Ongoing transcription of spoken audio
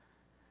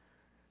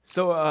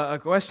So a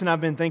question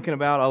I've been thinking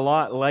about a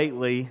lot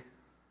lately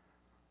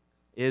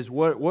is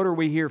what are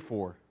we here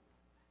for?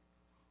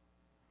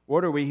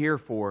 What are we here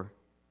for?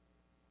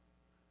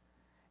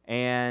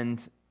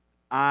 And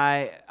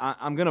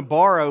I'm going to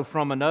borrow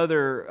from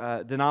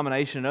another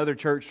denomination, another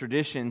church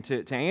tradition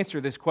to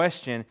answer this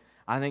question.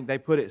 I think they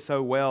put it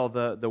so well.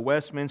 The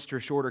Westminster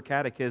Shorter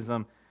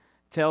Catechism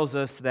tells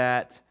us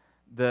that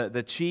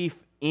the chief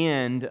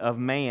end of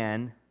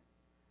man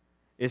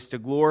is to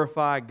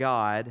glorify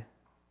God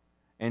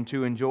and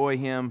to enjoy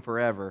Him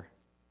forever.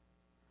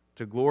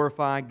 To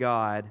glorify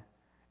God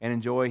and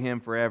enjoy Him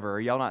forever. Are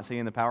y'all not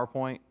seeing the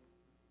PowerPoint?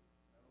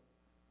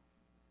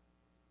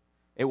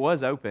 It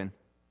was open.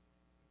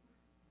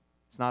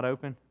 It's not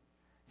open?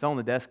 It's on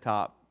the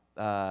desktop,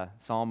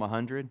 Psalm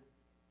 100.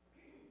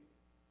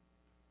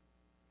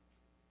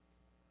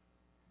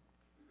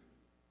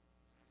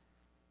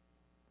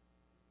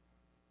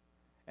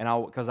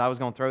 And because I was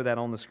going to throw that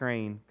on the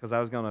screen, because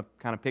I was going to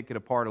kind of pick it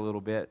apart a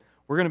little bit.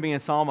 We're going to be in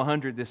Psalm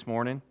 100 this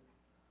morning,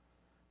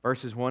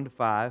 verses 1 to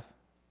 5.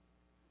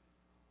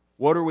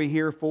 What are we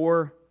here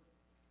for?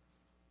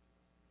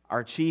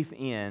 Our chief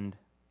end,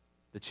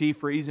 the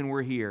chief reason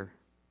we're here,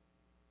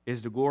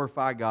 is to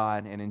glorify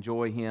God and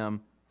enjoy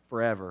Him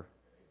forever.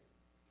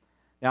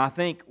 Now, I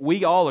think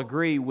we all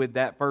agree with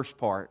that first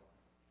part.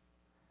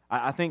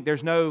 I think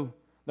there's no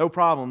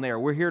problem there.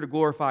 We're here to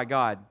glorify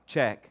God.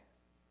 Check.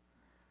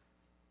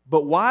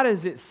 But why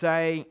does it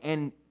say,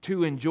 and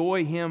to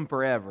enjoy Him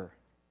forever?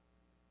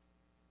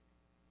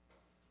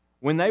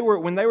 When they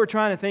were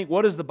trying to think,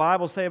 what does the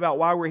Bible say about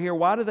why we're here?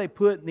 Why do they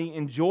put the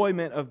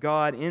enjoyment of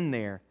God in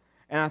there?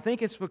 And I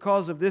think it's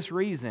because of this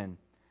reason.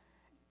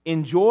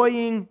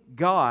 Enjoying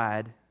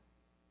God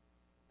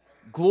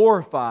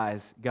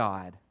glorifies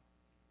God.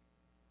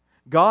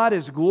 God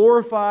is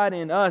glorified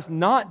in us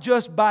not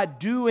just by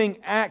doing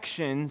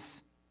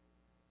actions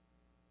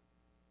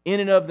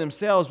in and of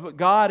themselves, but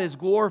God is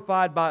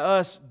glorified by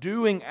us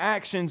doing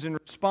actions and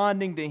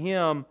responding to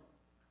Him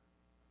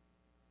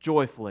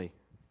joyfully.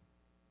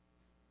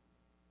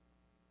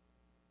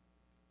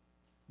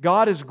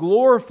 God is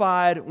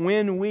glorified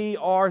when we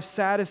are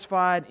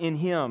satisfied in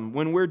Him,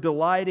 when we're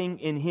delighting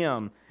in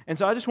Him. And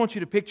so I just want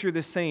you to picture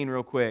this scene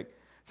real quick.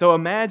 So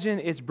imagine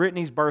it's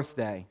Brittany's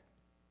birthday,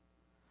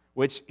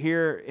 which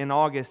here in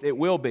August it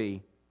will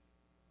be.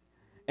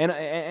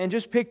 And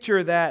just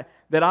picture that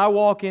I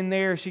walk in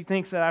there, she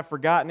thinks that I've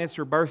forgotten it's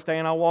her birthday,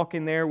 and I walk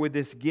in there with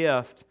this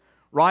gift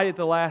right at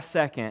the last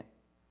second.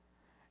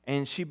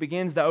 And she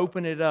begins to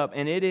open it up,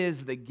 and it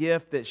is the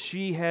gift that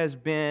she has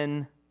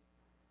been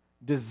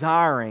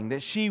desiring,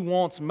 that she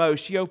wants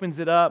most. She opens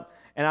it up,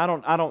 and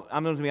I'm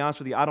going to be honest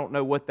with you, I don't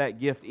know what that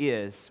gift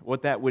is,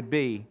 what that would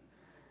be.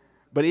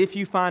 But if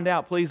you find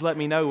out, please let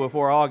me know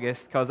before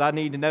August, because I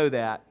need to know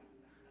that.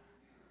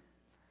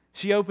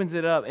 She opens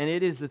it up, and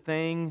it is the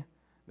thing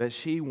that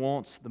she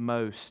wants the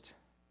most.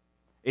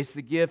 It's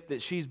the gift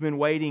that she's been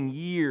waiting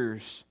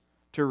years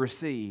to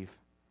receive.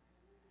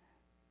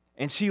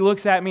 And she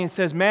looks at me and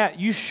says, "Matt,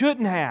 you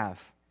shouldn't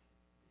have."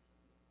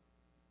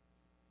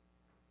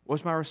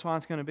 What's my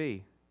response going to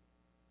be?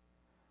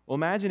 Well,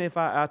 imagine if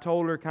I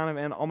told her kind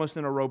of almost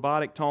in a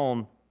robotic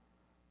tone,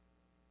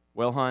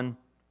 "Well, hon,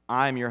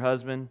 I am your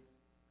husband.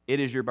 It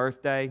is your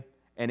birthday,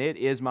 and it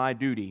is my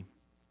duty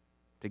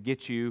to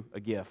get you a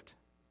gift."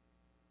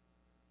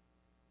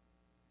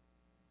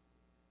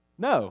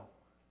 No.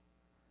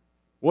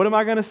 What am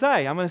I going to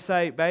say? I'm going to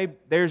say, "Babe,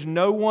 there's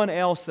no one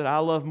else that I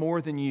love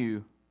more than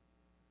you,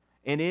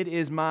 and it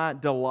is my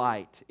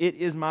delight. It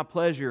is my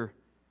pleasure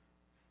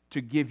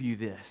to give you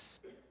this."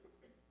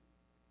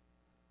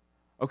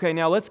 Okay,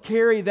 now let's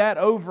carry that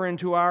over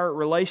into our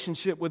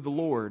relationship with the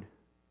Lord.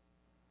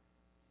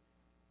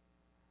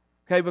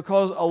 Okay,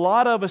 because a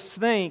lot of us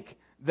think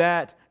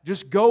that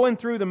just going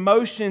through the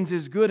motions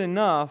is good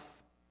enough,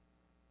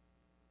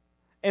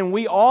 and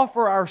we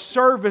offer our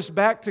service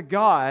back to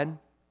God,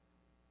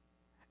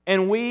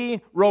 and we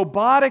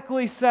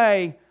robotically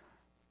say,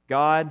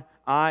 "God,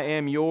 I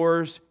am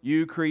yours.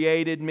 You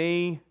created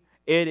me.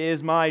 It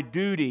is my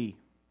duty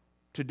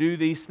to do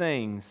these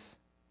things."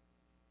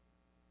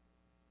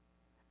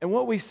 And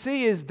what we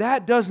see is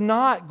that does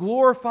not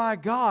glorify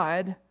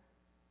God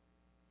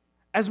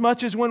as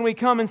much as when we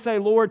come and say,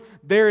 "Lord,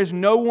 there is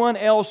no one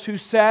else who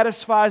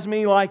satisfies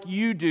me like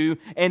you do,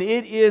 and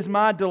it is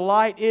my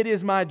delight, it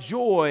is my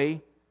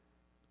joy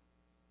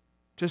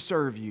to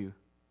serve you."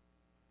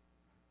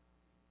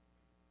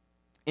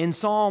 In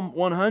Psalm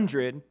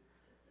 100,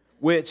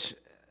 which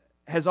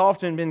has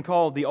often been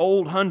called the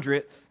Old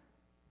Hundredth,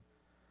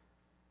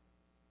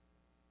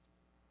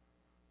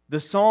 the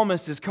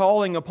psalmist is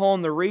calling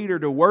upon the reader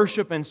to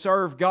worship and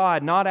serve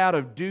God not out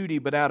of duty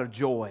but out of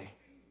joy.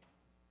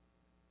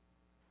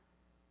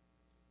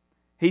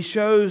 He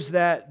shows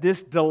that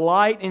this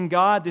delight in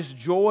God, this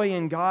joy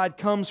in God,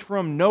 comes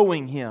from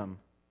knowing Him,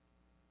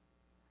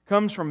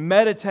 comes from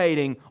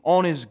meditating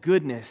on His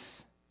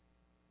goodness.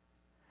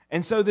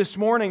 And so this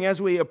morning, as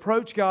we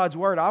approach God's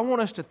Word, I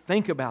want us to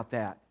think about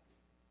that.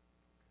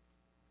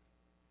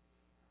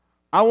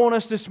 I want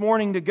us this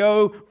morning to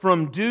go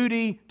from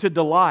duty to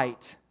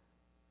delight.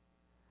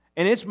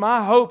 And it's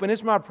my hope and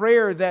it's my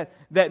prayer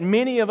that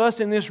many of us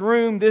in this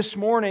room this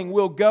morning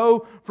will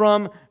go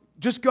from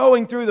just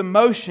going through the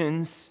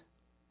motions,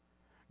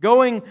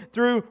 going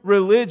through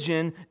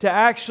religion, to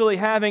actually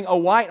having a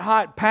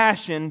white-hot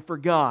passion for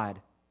God.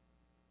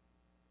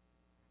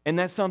 And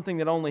that's something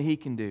that only He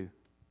can do.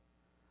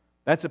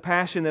 That's a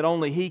passion that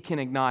only He can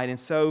ignite. And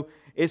so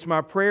it's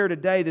my prayer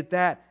today that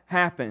that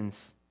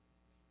happens.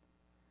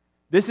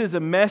 This is a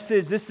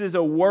message, this is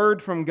a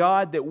word from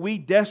God that we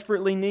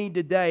desperately need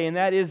today, and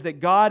that is that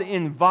God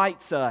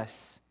invites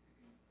us.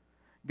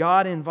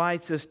 God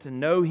invites us to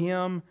know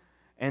Him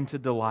and to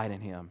delight in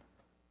Him.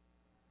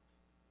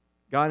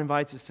 God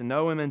invites us to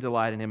know Him and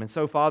delight in Him. And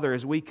so, Father,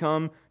 as we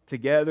come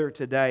together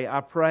today,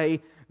 I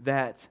pray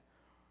that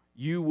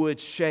You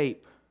would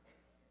shape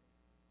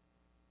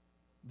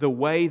the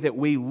way that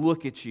we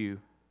look at You.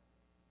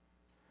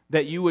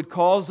 That You would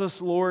cause us,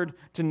 Lord,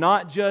 to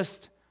not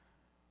just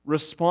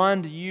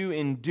respond to You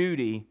in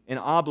duty and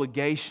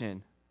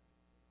obligation,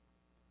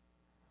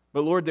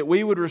 but Lord, that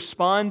we would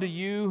respond to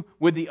You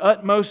with the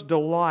utmost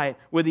delight,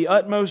 with the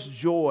utmost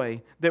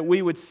joy, that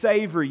we would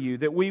savor You,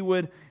 that we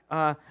would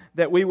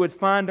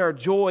find our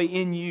joy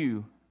in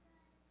You.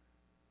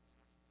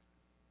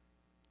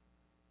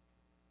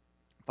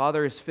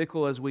 Father, as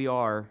fickle as we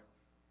are,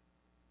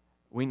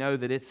 we know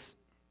that it's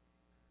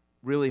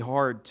really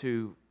hard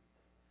to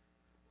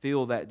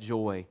feel that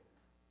joy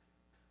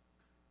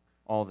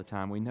all the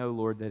time. We know,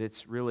 Lord, that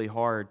it's really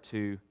hard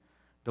to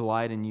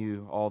delight in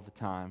You all the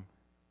time.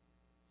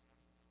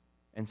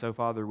 And so,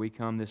 Father, we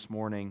come this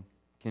morning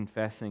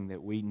confessing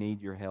that we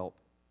need Your help.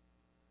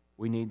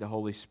 We need the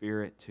Holy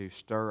Spirit to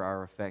stir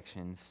our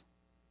affections.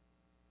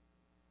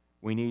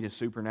 We need a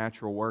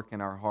supernatural work in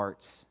our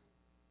hearts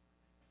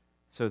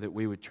so that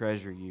we would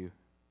treasure You.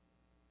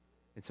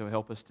 And so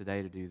help us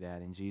today to do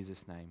that. In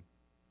Jesus' name,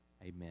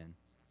 amen.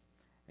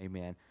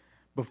 Amen.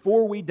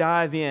 Before we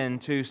dive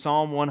into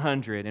Psalm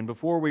 100 and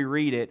before we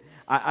read it,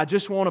 I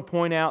just want to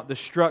point out the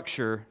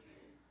structure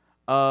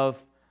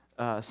of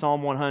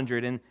Psalm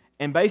 100.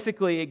 And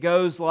basically it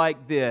goes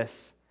like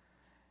this.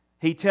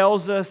 He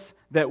tells us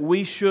that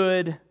we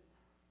should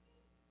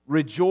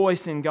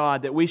rejoice in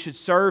God, that we should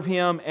serve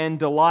Him and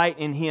delight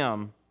in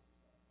Him.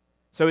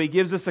 So He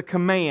gives us a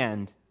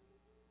command.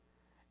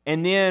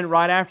 And then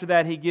right after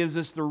that, He gives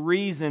us the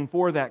reason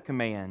for that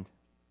command.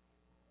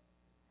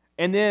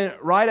 And then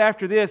right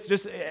after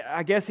this,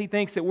 I guess He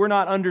thinks that we're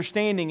not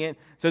understanding it.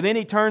 So then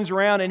He turns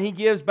around and He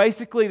gives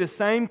basically the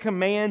same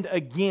command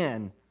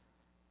again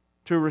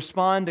to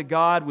respond to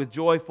God with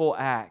joyful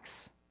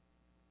acts.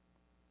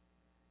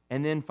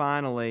 And then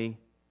finally,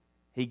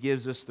 He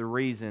gives us the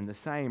reason, the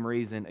same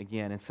reason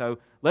again. And so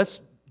let's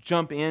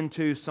jump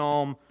into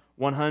Psalm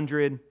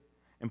 100.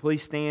 And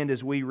please stand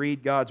as we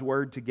read God's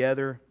Word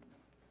together.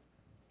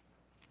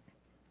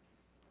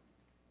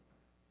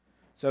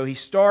 So He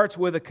starts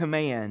with a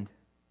command.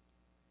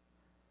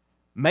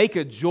 Make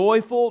a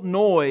joyful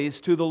noise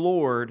to the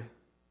Lord,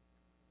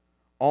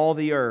 all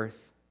the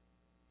earth.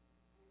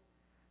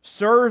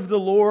 Serve the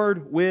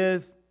Lord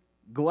with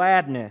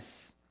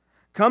gladness.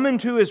 Come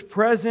into His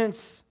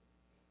presence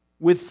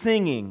with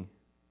singing.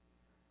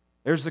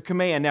 There's the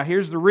command. Now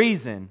here's the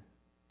reason.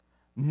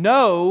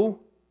 Know.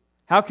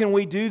 How can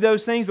we do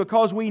those things?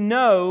 Because we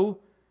know,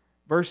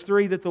 verse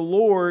 3, that the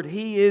Lord,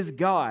 He is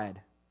God.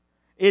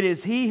 It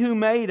is He who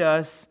made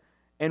us,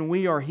 and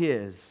we are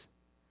His.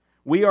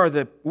 We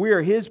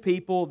are His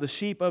people, the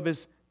sheep of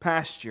His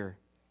pasture.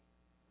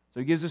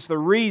 So He gives us the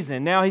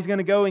reason. Now He's going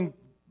to go and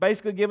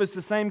basically give us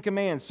the same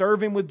command.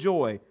 Serve Him with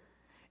joy.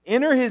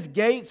 Enter His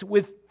gates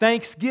with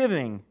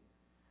thanksgiving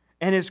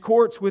and His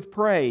courts with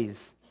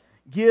praise.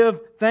 Give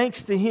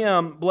thanks to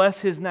Him.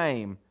 Bless His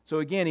name. So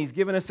again, He's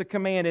given us a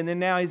command, and then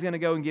now He's going to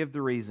go and give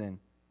the reason.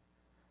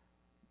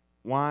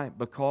 Why?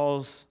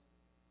 Because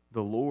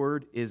the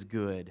Lord is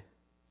good.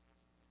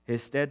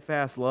 His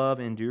steadfast love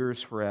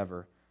endures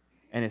forever,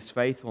 and His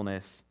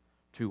faithfulness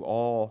to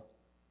all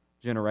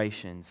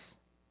generations.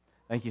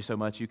 Thank you so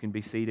much. You can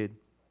be seated.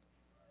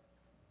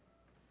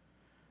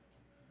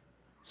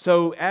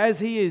 So as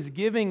He is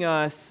giving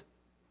us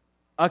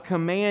a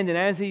command, and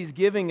as He's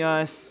giving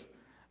us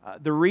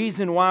the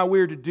reason why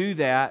we're to do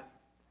that,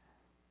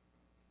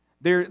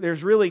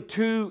 there's really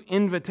two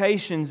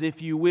invitations,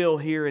 if you will,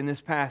 here in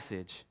this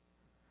passage.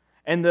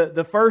 And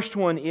the first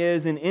one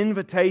is an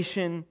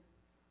invitation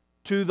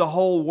to the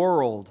whole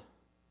world.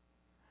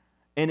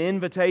 An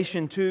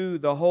invitation to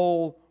the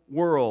whole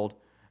world.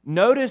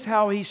 Notice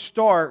how he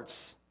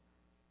starts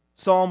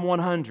Psalm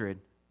 100.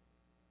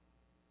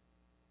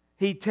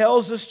 He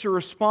tells us to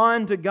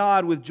respond to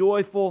God with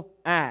joyful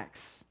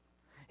acts.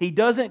 He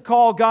doesn't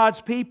call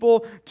God's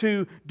people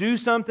to do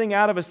something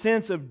out of a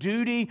sense of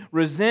duty,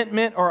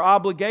 resentment, or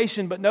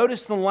obligation, but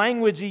notice the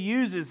language he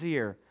uses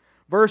here.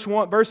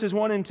 Verses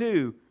 1 and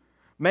 2.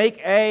 Make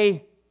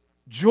a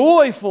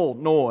joyful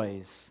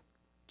noise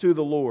to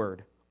the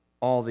Lord,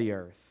 all the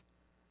earth.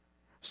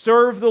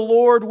 Serve the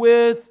Lord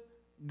with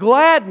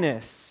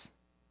gladness.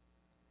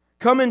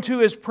 come into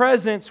His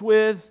presence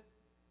with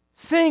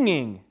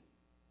singing.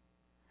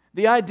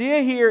 The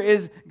idea here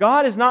is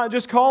God is not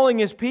just calling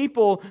His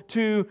people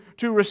to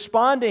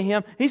respond to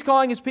Him. He's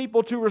calling His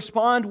people to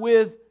respond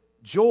with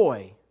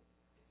joy,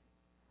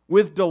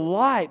 with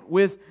delight,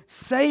 with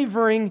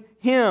savoring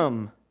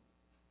Him.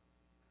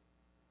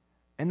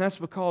 And that's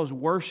because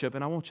worship,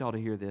 and I want y'all to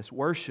hear this,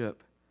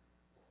 worship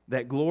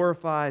that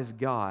glorifies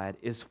God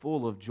is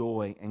full of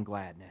joy and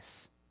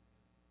gladness.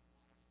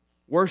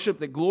 Worship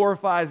that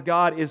glorifies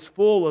God is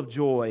full of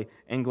joy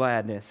and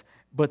gladness.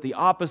 But the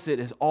opposite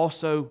is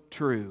also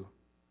true.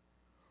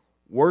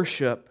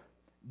 Worship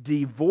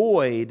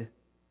devoid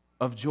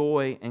of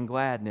joy and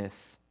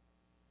gladness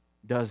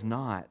does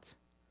not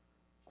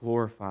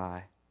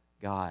glorify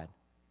God.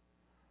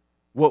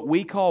 What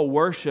we call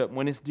worship,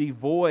 when it's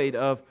devoid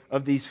of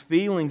these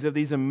feelings, of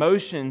these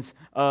emotions,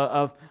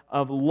 of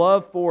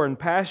love for and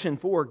passion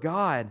for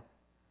God,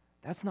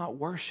 that's not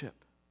worship.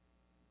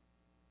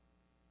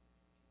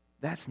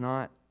 That's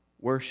not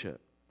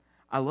worship.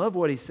 I love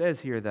what he says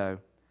here, though.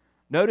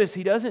 Notice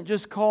he doesn't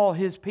just call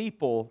his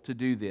people to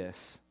do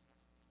this,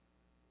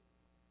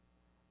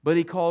 but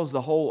he calls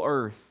the whole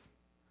earth.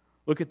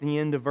 Look at the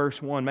end of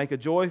verse 1. Make a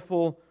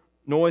joyful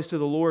noise to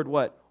the Lord,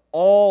 what?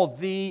 All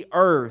the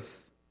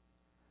earth.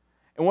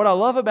 And what I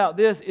love about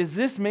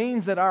this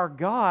means that our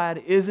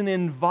God is an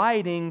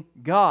inviting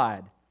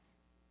God.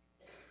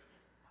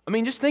 I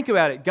mean, just think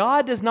about it.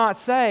 God does not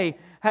say,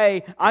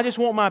 hey, I just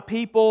want my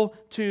people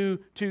to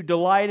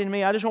delight in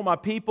me. I just want my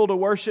people to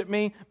worship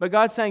me. But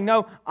God's saying,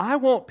 no, I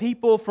want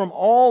people from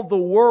all the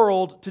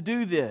world to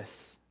do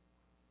this.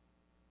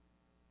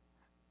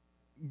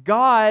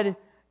 God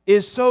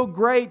is so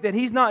great that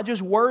He's not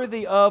just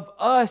worthy of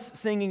us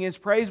singing His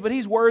praise, but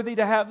He's worthy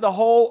to have the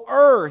whole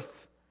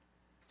earth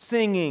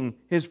singing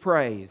His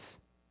praise.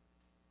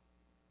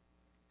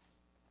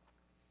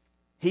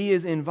 He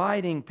is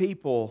inviting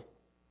people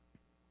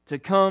to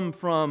come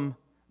from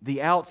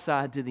the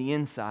outside to the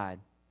inside.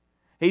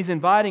 He's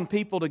inviting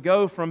people to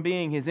go from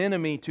being His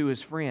enemy to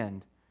His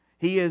friend.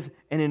 He is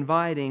an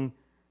inviting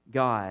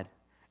God.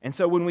 And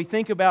so when we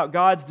think about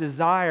God's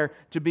desire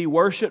to be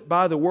worshiped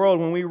by the world,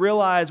 when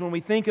we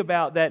think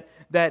about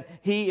that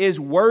He is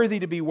worthy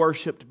to be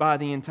worshiped by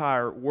the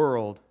entire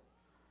world,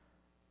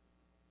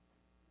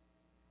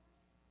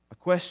 a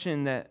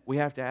question that we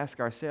have to ask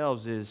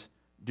ourselves is,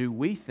 do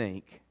we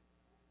think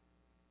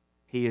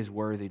He is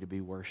worthy to be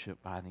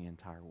worshiped by the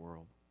entire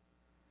world?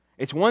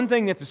 It's one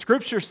thing that the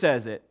Scripture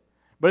says it,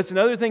 but it's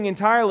another thing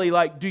entirely,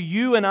 like, do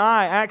you and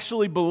I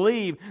actually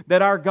believe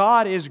that our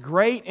God is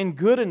great and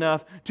good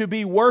enough to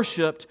be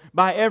worshiped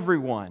by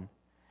everyone?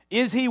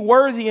 Is He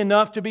worthy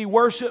enough to be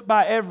worshiped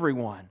by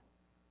everyone?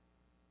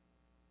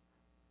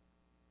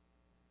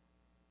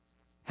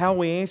 How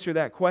we answer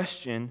that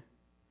question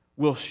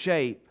will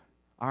shape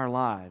our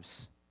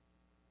lives.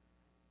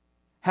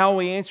 How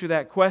we answer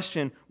that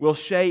question will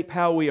shape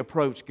how we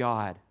approach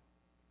God.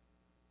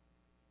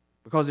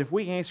 Because if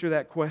we answer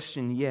that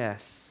question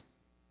yes,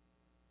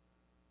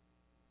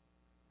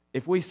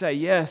 if we say,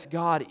 yes,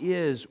 God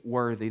is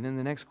worthy, then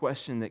the next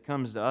question that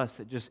comes to us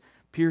that just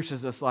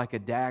pierces us like a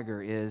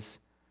dagger is,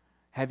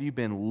 have you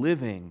been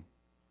living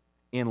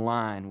in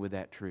line with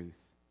that truth?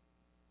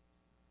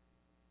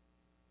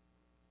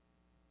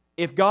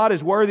 If God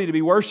is worthy to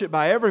be worshiped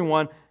by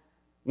everyone,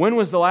 when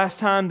was the last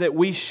time that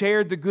we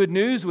shared the good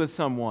news with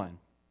someone?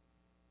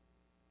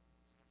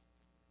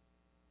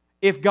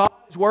 If God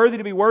is worthy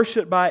to be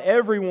worshiped by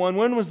everyone,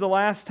 when was the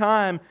last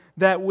time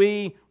that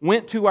we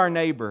went to our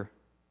neighbor?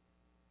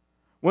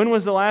 When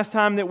was the last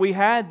time that we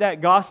had that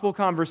gospel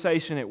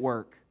conversation at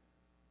work?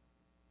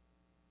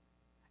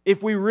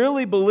 If we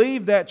really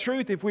believe that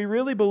truth, if we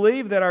really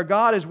believe that our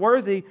God is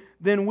worthy,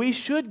 then we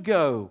should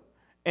go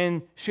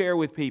and share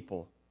with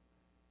people.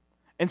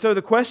 And so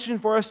the question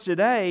for us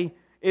today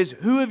is,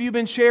 who have you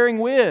been sharing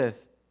with?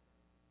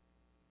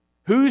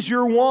 Who's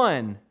your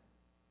one?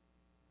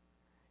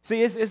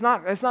 See, it's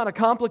not a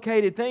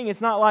complicated thing.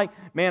 It's not like,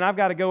 man, I've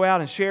got to go out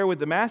and share with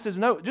the masses.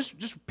 No,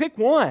 just pick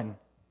one.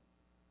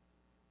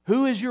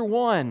 Who is your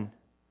one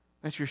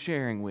that you're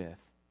sharing with?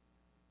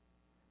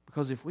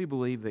 Because if we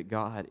believe that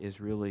God is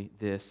really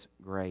this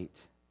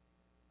great,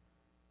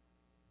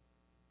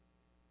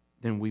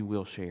 then we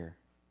will share.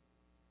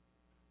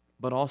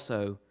 But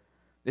also,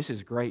 this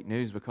is great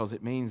news because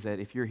it means that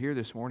if you're here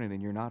this morning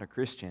and you're not a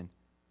Christian,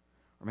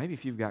 or maybe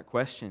if you've got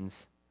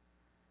questions,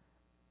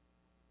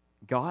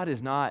 God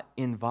is not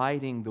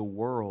inviting the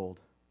world.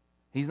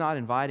 He's not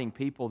inviting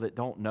people that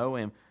don't know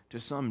Him to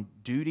some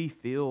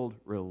duty-filled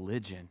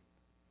religion.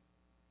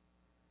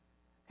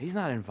 He's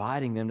not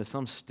inviting them to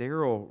some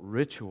sterile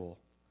ritual.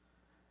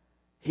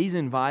 He's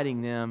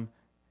inviting them,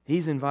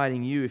 He's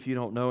inviting you, if you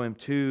don't know Him,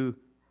 to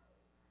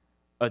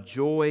a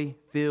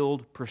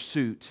joy-filled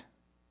pursuit.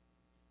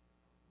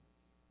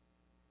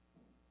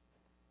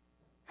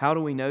 How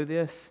do we know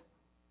this?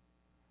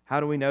 How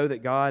do we know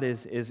that God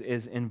is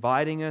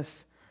inviting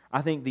us?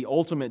 I think the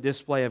ultimate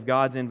display of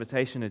God's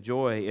invitation to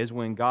joy is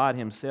when God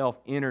Himself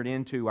entered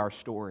into our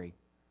story.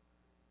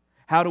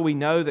 How do we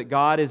know that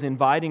God is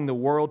inviting the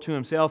world to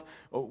Himself?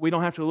 We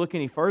don't have to look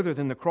any further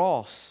than the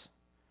cross.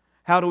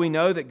 How do we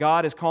know that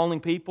God is calling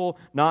people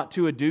not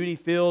to a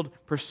duty-filled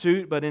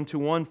pursuit, but into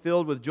one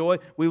filled with joy?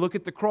 We look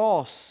at the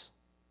cross.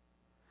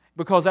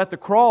 Because at the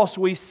cross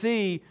we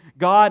see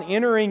God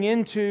entering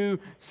into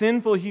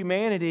sinful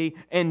humanity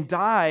and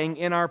dying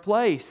in our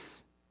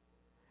place.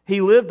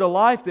 He lived a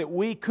life that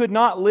we could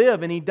not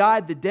live, and He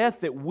died the death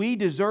that we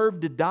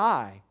deserved to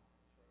die.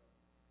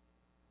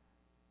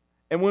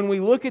 And when we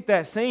look at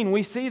that scene,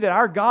 we see that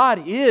our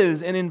God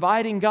is an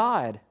inviting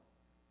God.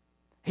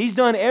 He's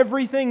done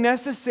everything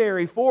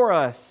necessary for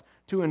us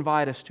to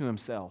invite us to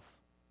Himself.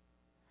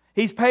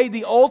 He's paid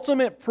the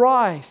ultimate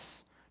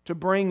price to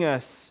bring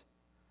us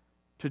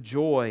to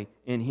joy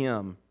in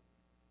Him.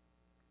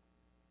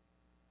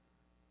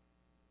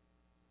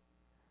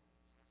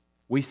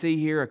 We see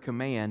here a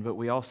command, but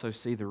we also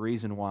see the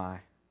reason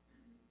why.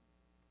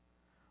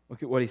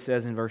 Look at what He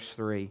says in verse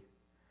 3.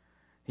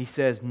 He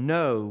says,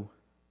 "Know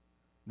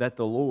that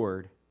the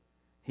Lord,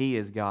 He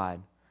is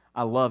God."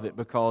 I love it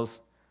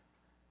because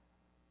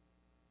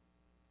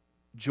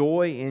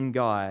joy in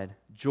God,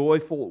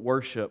 joyful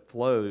worship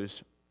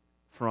flows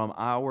from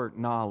our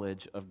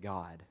knowledge of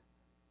God.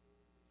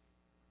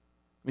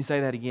 Let me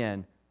say that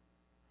again.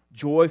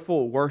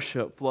 Joyful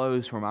worship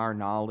flows from our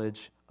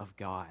knowledge of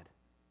God.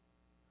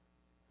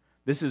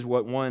 This is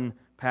what one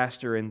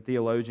pastor and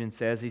theologian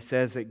says. He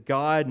says that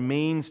God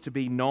means to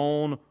be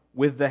known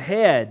with the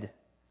head.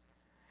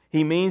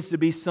 He means to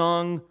be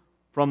sung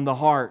from the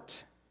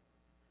heart.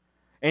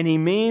 And He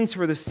means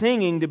for the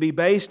singing to be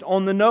based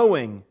on the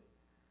knowing.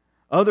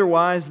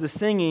 Otherwise, the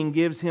singing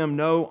gives Him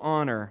no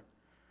honor.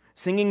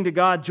 Singing to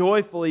God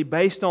joyfully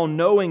based on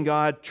knowing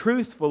God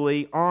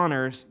truthfully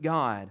honors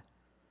God.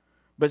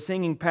 But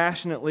singing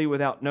passionately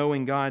without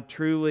knowing God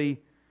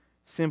truly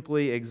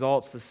simply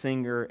exalts the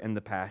singer and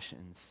the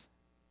passions.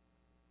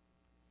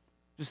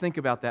 Just think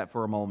about that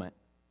for a moment.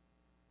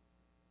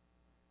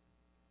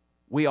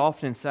 We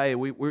often say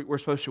we're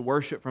supposed to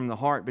worship from the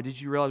heart, but did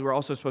you realize we're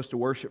also supposed to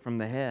worship from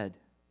the head?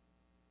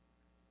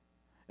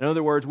 In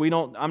other words,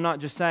 I'm not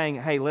just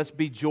saying, hey, let's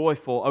be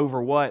joyful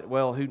over what?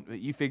 Well,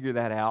 you figure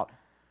that out.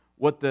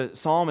 What the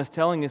psalm is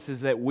telling us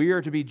is that we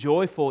are to be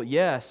joyful,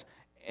 yes,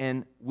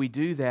 and we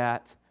do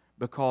that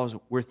because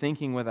we're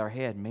thinking with our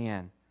head,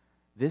 man,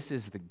 this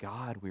is the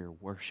God we're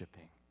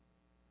worshiping.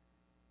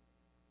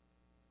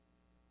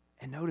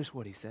 And notice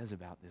what He says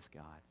about this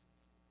God.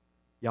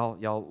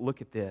 Y'all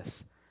look at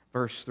this.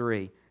 Verse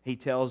 3. He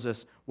tells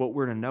us what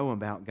we're to know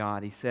about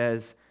God. He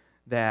says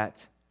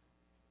that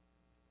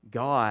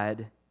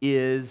God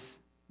is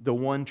the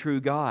one true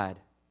God.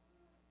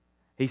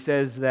 He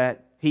says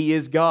that He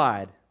is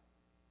God.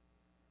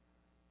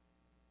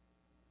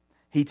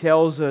 He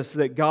tells us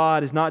that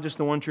God is not just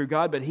the one true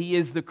God, but He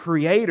is the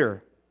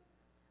Creator.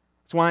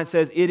 That's why it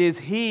says, it is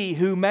He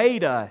who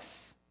made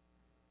us.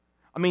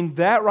 I mean,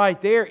 that right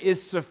there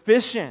is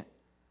sufficient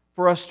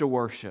for us to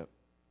worship.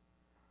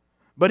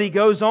 But He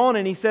goes on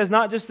and He says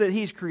not just that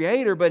He's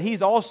Creator, but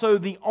He's also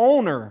the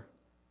owner.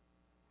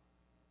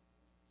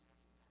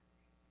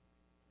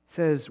 He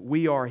says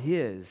we are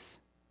His.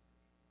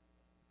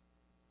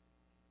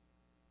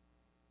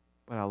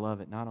 But I love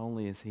it. Not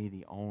only is He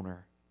the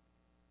owner,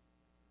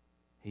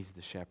 He's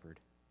the shepherd.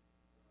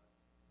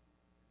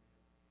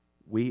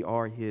 We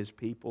are His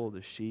people,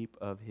 the sheep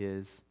of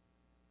His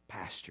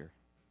pasture.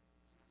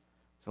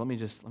 So let me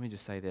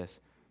just say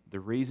this. The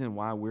reason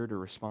why we're to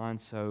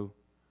respond so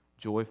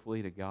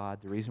joyfully to God,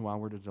 the reason why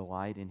we're to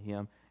delight in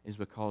Him is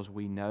because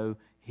we know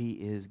He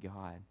is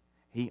God.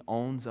 He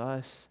owns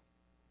us,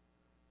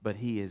 but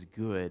He is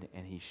good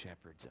and He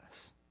shepherds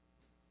us.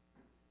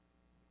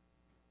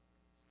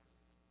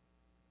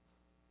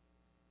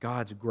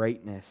 God's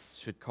greatness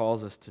should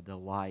cause us to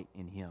delight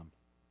in Him.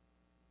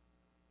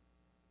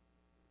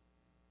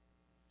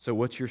 So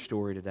what's your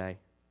story today?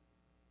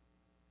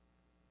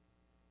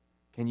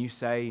 Can you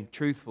say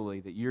truthfully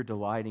that you're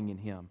delighting in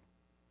Him?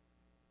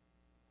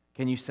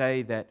 Can you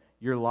say that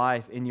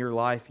in your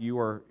life you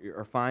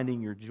are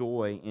finding your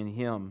joy in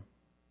Him?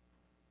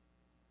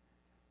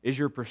 Is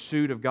your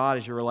pursuit of God,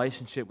 is your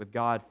relationship with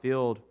God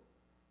filled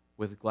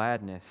with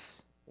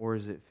gladness, or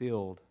is it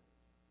filled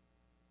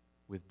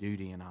with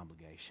duty and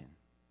obligation?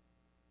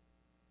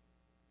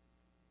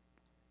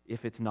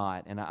 If it's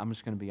not, and I'm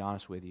just going to be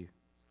honest with you,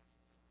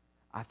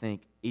 I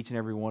think each and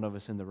every one of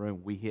us in the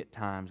room, we hit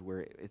times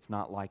where it's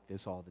not like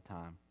this all the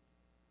time.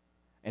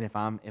 And if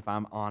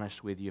I'm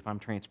honest with you, if I'm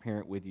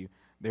transparent with you,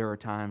 there are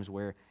times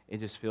where it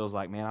just feels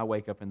like, man, I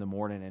wake up in the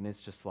morning and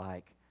it's just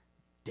like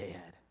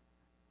dead.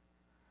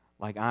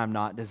 Like I'm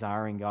not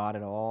desiring God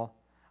at all.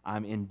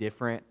 I'm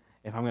indifferent.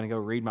 If I'm going to go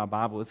read my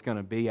Bible, it's going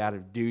to be out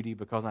of duty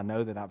because I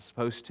know that I'm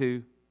supposed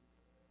to.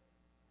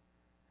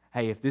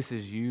 Hey, if this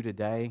is you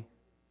today,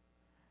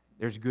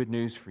 there's good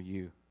news for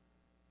you.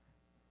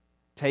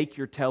 Take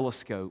your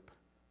telescope.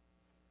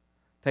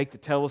 Take the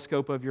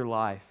telescope of your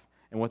life.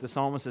 And what the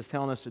psalmist is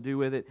telling us to do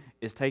with it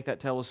is take that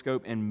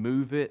telescope and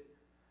move it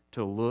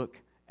to look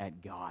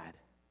at God.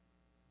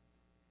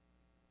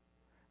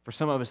 For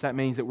some of us, that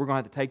means that we're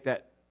going to have to take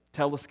that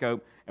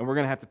telescope and we're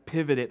going to have to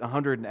pivot it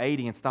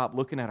 180 and stop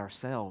looking at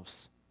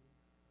ourselves.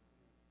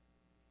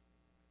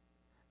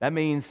 That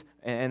means,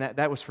 and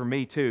that was for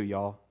me too,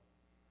 y'all.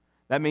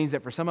 That means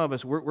that for some of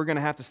us, we're going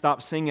to have to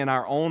stop singing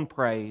our own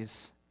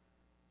praise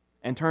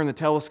and turn the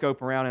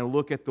telescope around and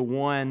look at the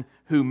one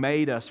who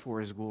made us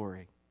for His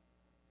glory.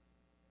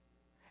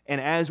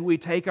 And as we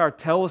take our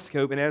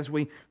telescope and as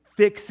we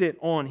fix it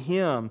on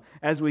Him,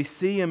 as we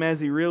see Him as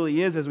He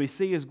really is, as we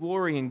see His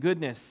glory and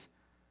goodness,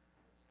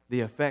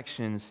 the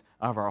affections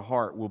of our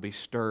heart will be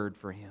stirred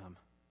for Him.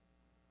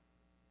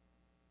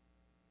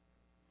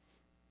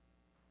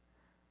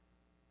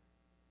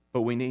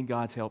 But we need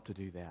God's help to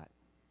do that.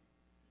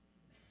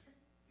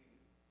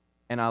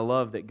 And I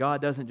love that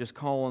God doesn't just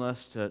call on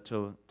us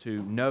to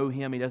know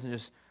Him. He doesn't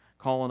just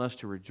call on us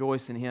to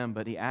rejoice in Him,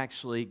 but He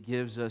actually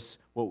gives us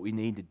what we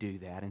need to do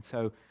that. And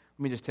so, let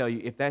me just tell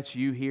you, if that's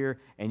you here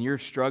and you're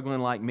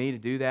struggling like me to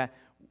do that,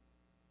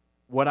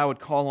 what I would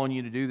call on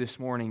you to do this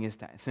morning is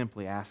to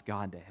simply ask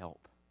God to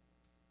help.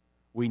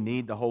 We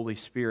need the Holy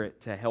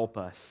Spirit to help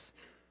us.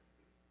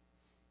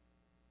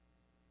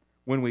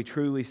 When we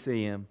truly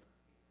see Him,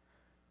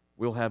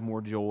 we'll have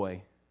more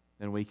joy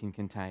than we can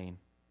contain.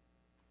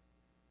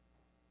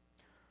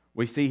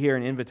 We see here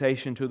an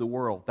invitation to the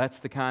world. That's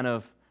the kind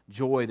of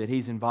joy that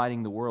He's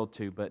inviting the world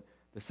to. But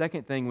the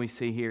second thing we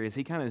see here is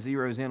He kind of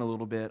zeroes in a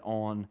little bit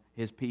on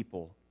His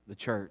people, the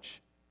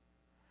church.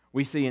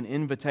 We see an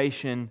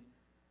invitation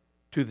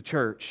to the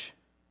church.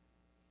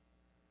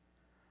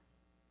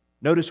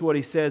 Notice what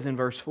He says in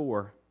verse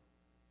 4.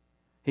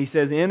 He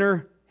says,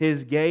 "Enter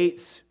His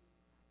gates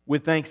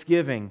with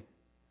thanksgiving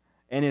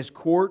and His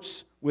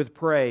courts with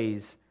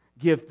praise.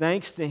 Give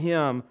thanks to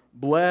Him,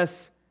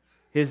 bless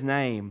His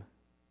name."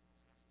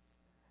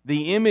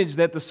 The image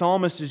that the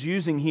psalmist is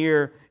using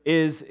here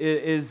is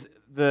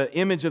the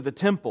image of the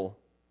temple.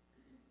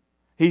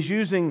 He's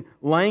using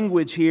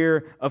language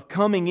here of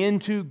coming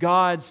into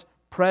God's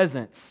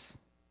presence.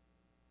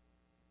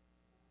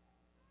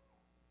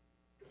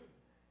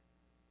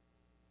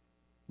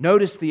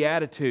 Notice the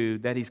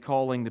attitude that He's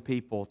calling the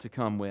people to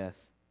come with.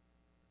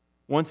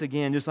 Once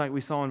again, just like we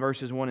saw in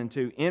verses 1 and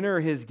 2, enter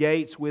His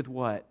gates with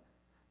what?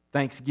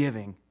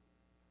 Thanksgiving.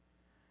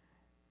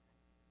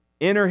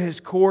 Enter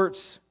His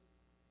courts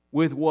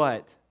with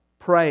what?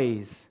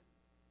 Praise.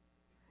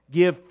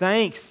 Give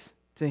thanks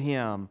to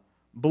Him.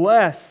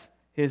 Bless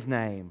His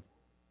name.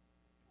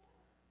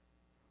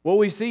 What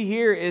we see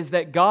here is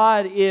that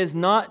God is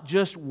not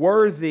just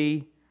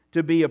worthy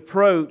to be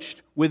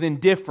approached with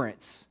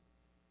indifference.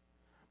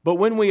 But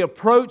when we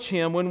approach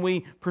Him, when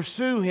we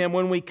pursue Him,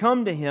 when we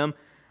come to Him,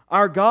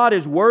 our God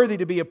is worthy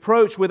to be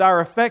approached with our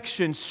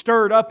affection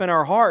stirred up in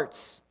our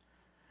hearts.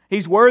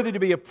 He's worthy to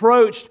be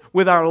approached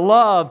with our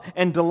love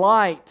and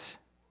delight.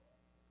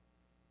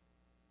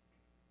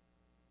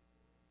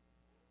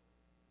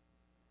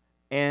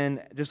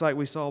 And just like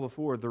we saw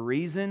before, the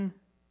reason,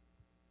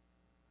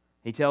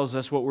 He tells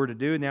us what we're to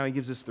do, and now He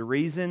gives us the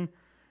reason.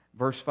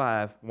 Verse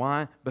 5,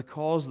 why?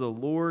 Because the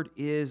Lord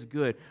is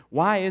good.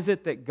 Why is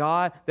it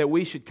that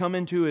we should come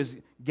into His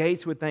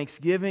gates with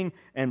thanksgiving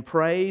and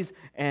praise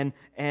and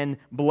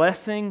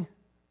blessing?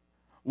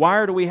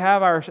 Why do we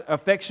have our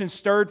affection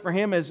stirred for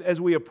Him as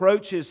we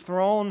approach His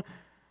throne?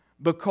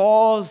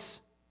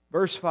 Because,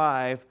 verse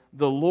 5,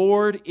 the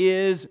Lord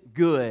is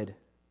good.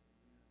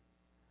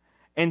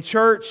 And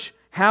church,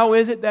 how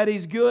is it that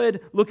He's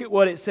good? Look at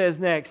what it says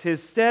next.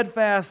 His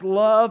steadfast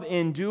love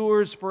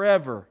endures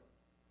forever.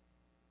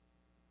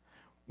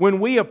 When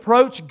we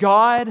approach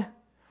God,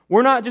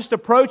 we're not just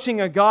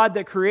approaching a God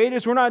that created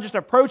us. We're not just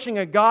approaching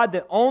a God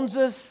that owns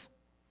us.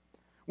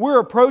 We're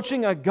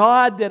approaching a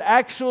God that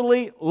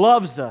actually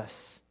loves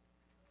us.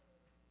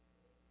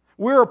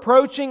 We're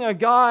approaching a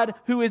God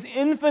who is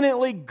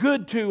infinitely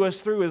good to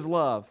us through His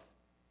love.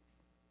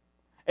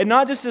 And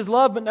not just His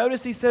love, but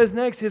notice He says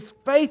next, His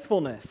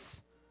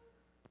faithfulness.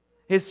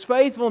 His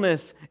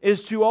faithfulness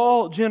is to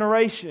all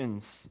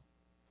generations.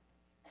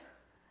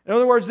 In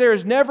other words, there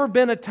has never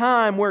been a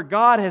time where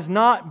God has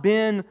not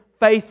been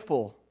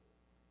faithful.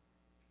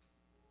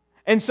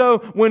 And so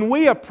when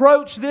we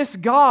approach this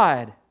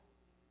God,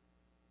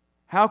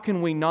 how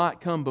can we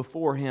not come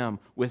before Him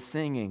with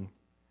singing?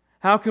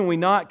 How can we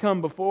not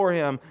come before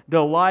Him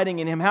delighting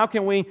in Him? How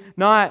can we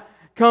not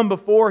come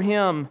before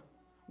Him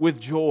with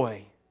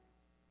joy?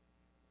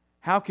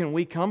 How can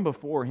we come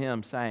before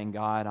Him saying,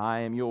 God,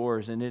 I am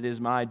yours and it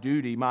is my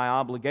duty, my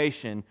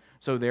obligation,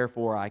 so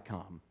therefore I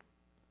come?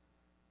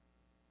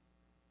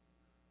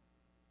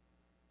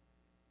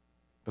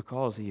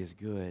 Because He is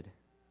good,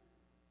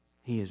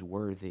 He is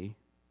worthy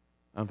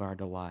of our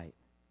delight.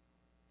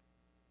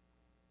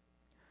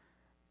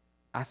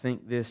 I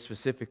think this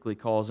specifically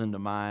calls into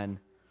mind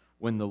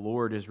when the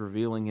Lord is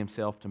revealing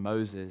Himself to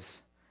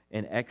Moses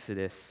in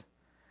Exodus.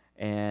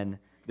 And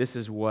this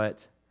is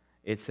what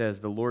it says.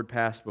 The Lord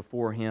passed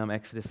before him,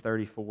 Exodus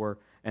 34,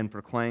 and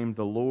proclaimed,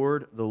 the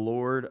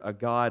Lord, a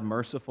God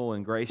merciful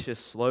and gracious,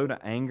 slow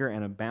to anger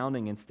and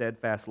abounding in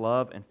steadfast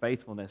love and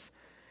faithfulness,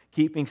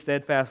 keeping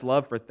steadfast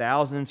love for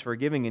thousands,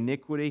 forgiving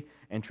iniquity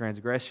and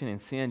transgression and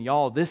sin.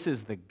 Y'all, this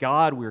is the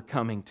God we're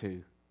coming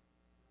to.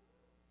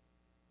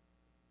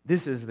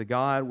 This is the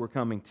God we're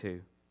coming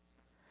to.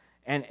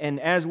 And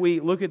as we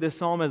look at this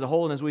psalm as a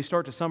whole and as we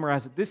start to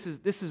summarize it, this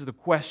is the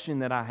question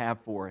that I have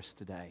for us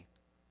today.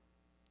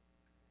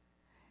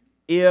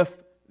 If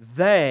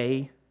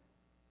they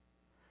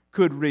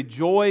could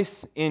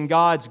rejoice in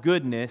God's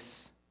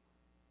goodness,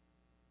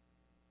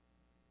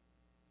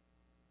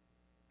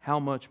 how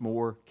much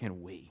more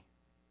can we?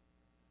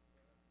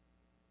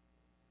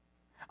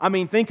 I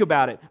mean, think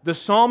about it. The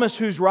psalmist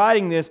who's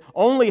writing this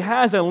only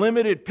has a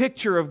limited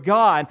picture of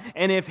God,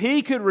 and if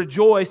he could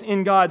rejoice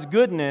in God's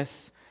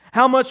goodness,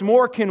 how much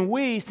more can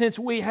we, since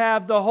we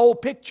have the whole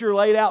picture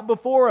laid out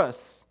before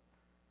us?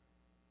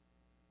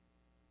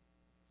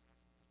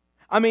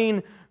 I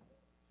mean,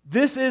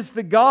 this is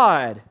the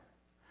God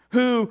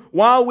who,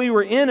 while we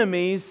were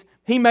enemies,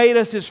 He made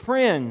us His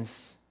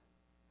friends.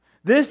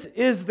 This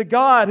is the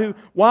God who,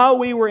 while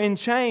we were in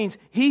chains,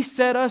 He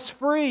set us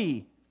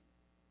free.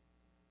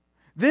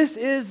 This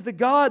is the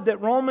God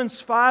that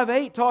Romans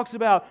 5:8 talks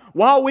about.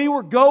 While we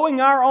were going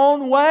our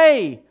own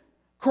way,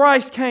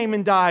 Christ came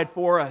and died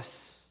for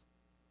us.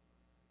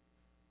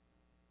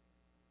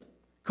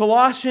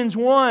 Colossians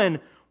 1,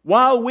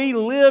 while we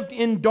lived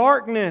in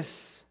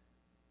darkness,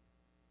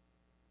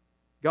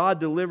 God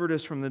delivered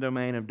us from the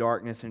domain of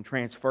darkness and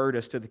transferred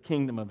us to the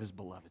kingdom of His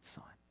beloved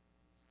Son.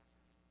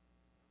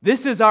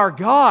 This is our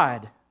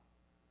God.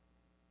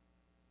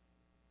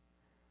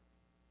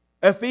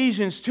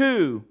 Ephesians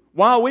 2,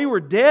 while we were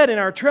dead in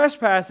our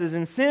trespasses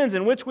and sins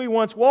in which we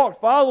once walked,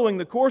 following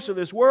the course of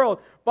this world,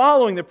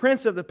 following the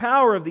prince of the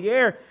power of the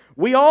air,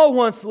 we all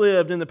once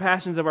lived in the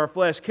passions of our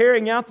flesh,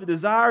 carrying out the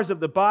desires of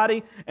the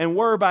body, and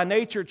were by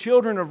nature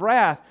children of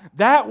wrath.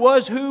 That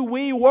was who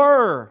we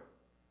were.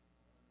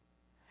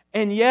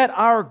 And yet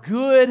our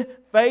good,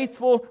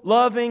 faithful,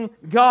 loving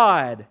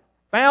God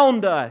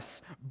found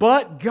us.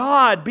 But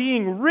God,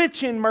 being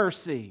rich in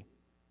mercy,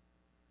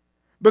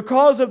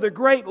 because of the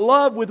great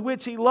love with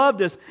which He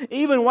loved us,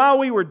 even while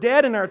we were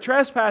dead in our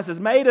trespasses,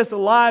 made us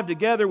alive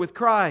together with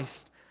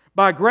Christ.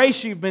 By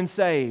grace you've been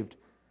saved.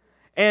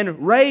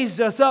 And raised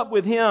us up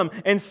with Him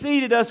and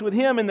seated us with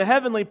Him in the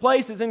heavenly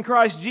places in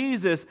Christ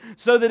Jesus,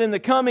 so that in the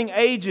coming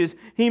ages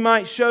He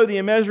might show the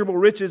immeasurable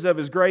riches of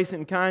His grace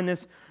and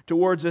kindness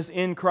towards us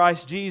in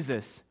Christ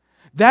Jesus.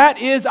 That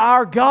is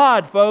our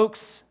God,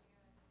 folks.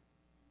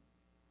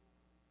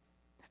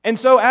 And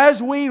so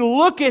as we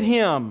look at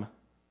Him,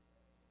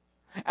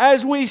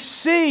 as we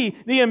see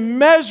the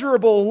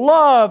immeasurable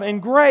love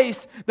and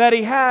grace that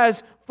He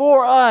has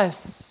for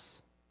us,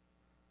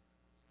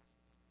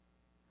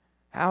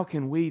 how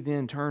can we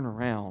then turn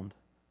around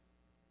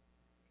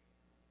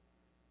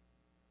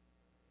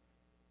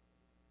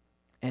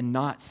and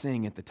not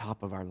sing at the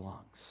top of our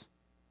lungs?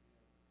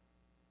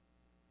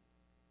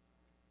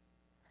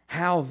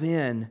 How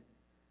then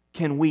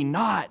can we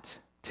not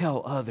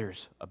tell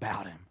others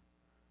about Him?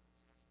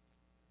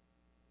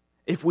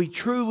 If we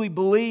truly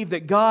believe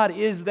that God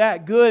is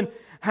that good,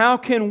 how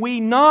can we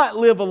not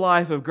live a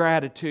life of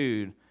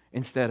gratitude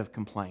instead of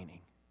complaining?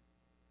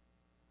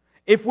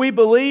 If we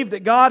believe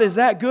that God is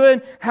that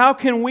good, how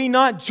can we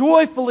not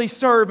joyfully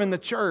serve in the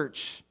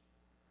church?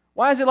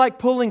 Why is it like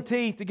pulling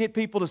teeth to get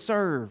people to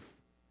serve?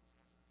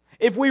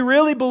 If we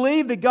really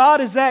believe that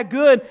God is that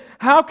good,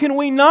 how can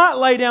we not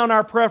lay down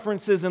our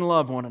preferences and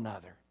love one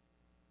another?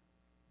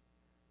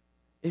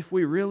 If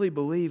we really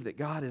believe that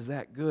God is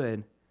that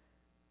good,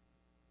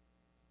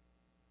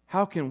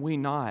 how can we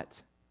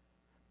not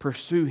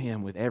pursue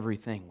Him with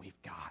everything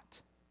we've got?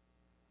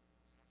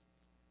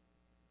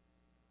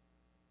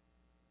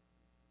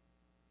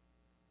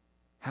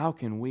 How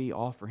can we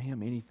offer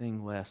Him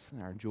anything less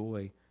than our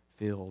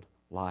joy-filled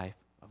life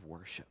of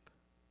worship?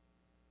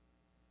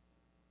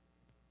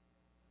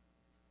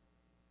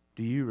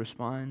 Do you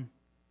respond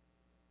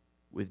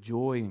with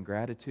joy and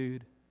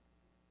gratitude?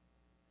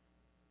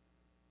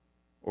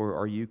 Or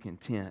are you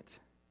content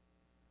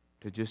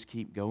to just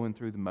keep going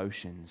through the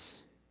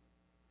motions,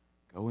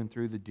 going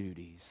through the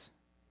duties,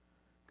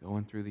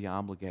 going through the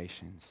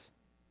obligations?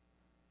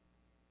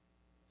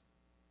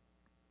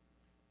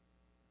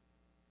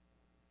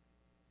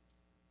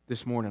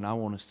 This morning, I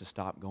want us to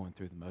stop going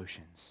through the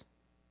motions.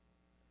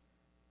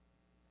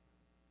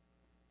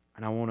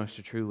 And I want us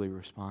to truly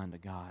respond to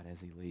God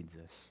as He leads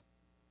us.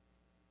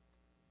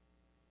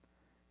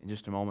 In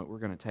just a moment, we're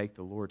going to take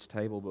the Lord's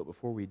table, but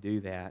before we do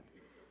that,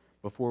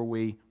 before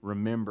we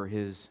remember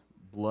His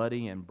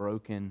bloody and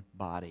broken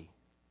body,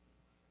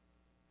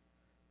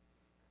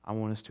 I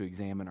want us to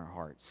examine our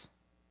hearts.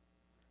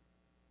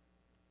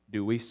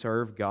 Do we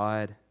serve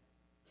God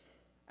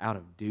out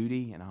of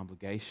duty and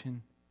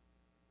obligation?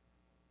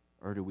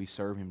 Or do we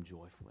serve Him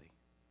joyfully?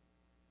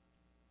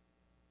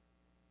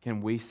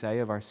 Can we say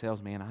of ourselves,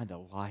 man, I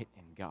delight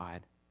in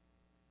God?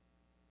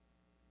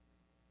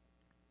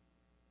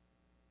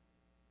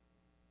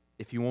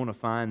 If you want to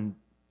find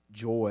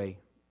joy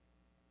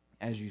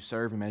as you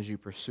serve Him, as you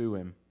pursue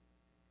Him,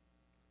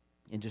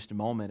 in just a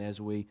moment as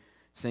we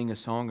sing a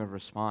song of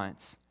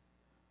response,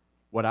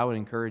 what I would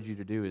encourage you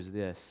to do is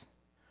this.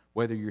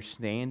 Whether you're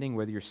standing,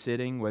 whether you're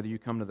sitting, whether you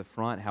come to the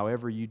front,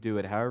 however you do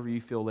it, however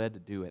you feel led to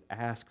do it,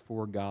 ask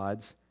for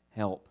God's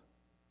help.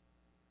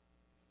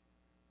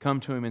 Come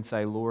to Him and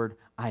say, Lord,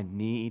 I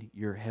need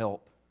your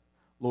help.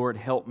 Lord,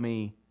 help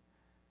me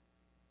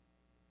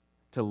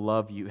to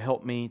love you.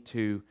 Help me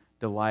to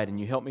delight in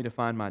you. Help me to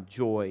find my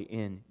joy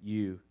in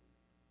you.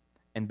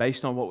 And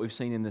based on what we've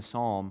seen in this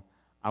psalm,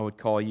 I would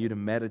call you to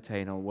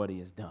meditate on what He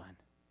has done.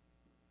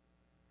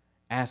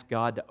 Ask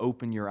God to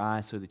open your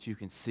eyes so that you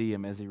can see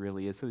Him as He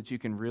really is, so that you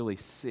can really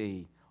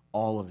see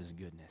all of His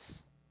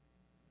goodness.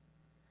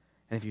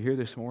 And if you're here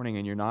this morning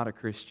and you're not a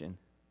Christian,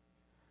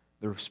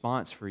 the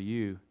response for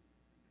you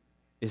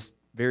is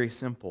very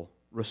simple.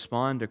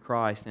 Respond to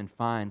Christ and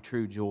find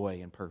true joy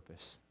and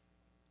purpose.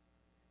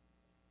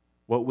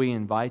 What we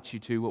invite you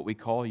to, what we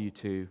call you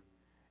to,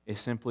 is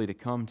simply to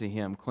come to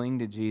Him, cling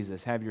to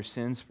Jesus, have your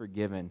sins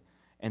forgiven,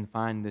 and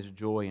find this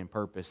joy and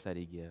purpose that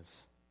He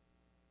gives.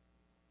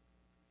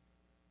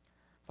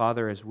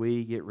 Father, as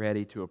we get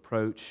ready to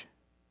approach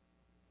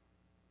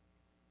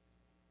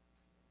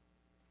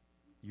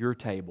your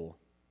table,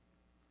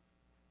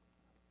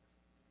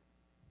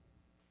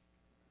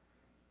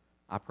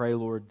 I pray,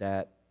 Lord,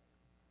 that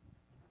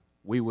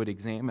we would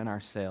examine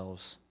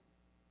ourselves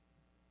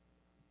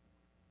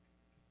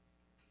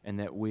and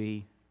that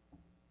we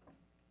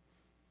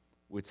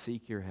would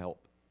seek your help.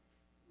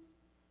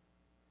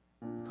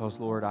 Because,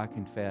 Lord, I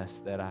confess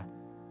that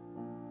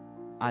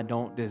I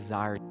don't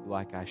desire you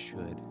like I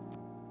should.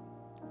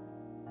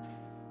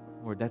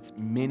 Lord, that's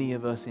many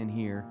of us in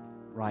here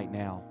right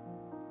now.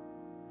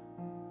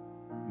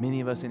 Many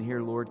of us in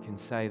here, Lord, can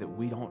say that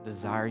we don't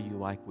desire you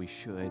like we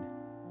should.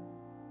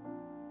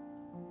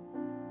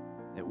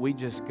 That we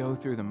just go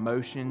through the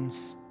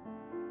motions.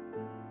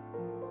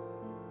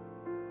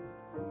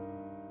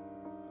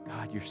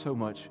 God, you're so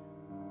much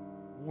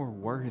more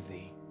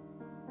worthy.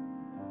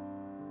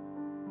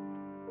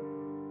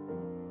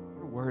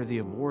 You're worthy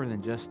of more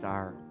than just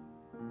our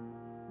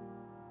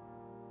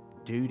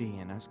duty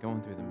and us going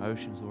through the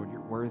motions, Lord.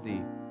 You're worthy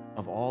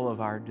of all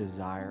of our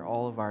desire,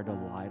 all of our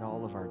delight,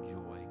 all of our joy.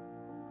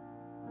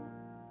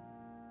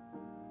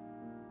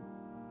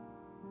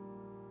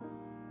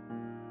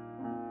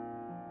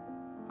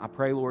 I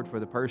pray, Lord, for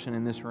the person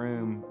in this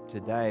room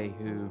today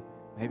who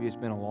maybe it's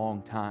been a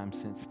long time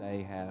since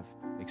they have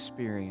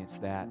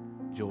experienced that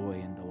joy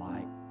and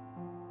delight.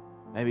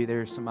 Maybe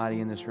there's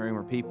somebody in this room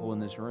or people in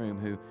this room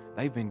who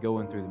they've been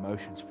going through the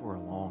motions for a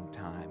long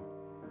time.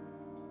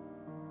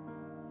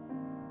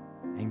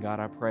 And God,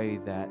 I pray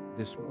that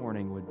this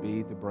morning would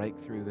be the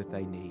breakthrough that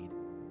they need.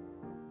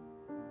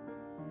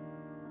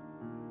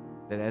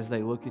 That as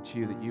they look at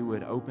you, that you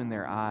would open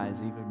their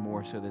eyes even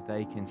more so that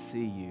they can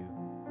see you,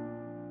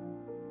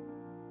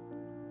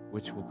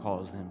 which will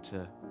cause them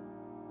to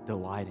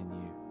delight in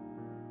you.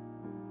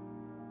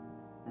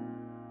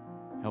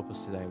 Help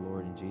us today,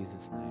 Lord, in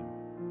Jesus' name.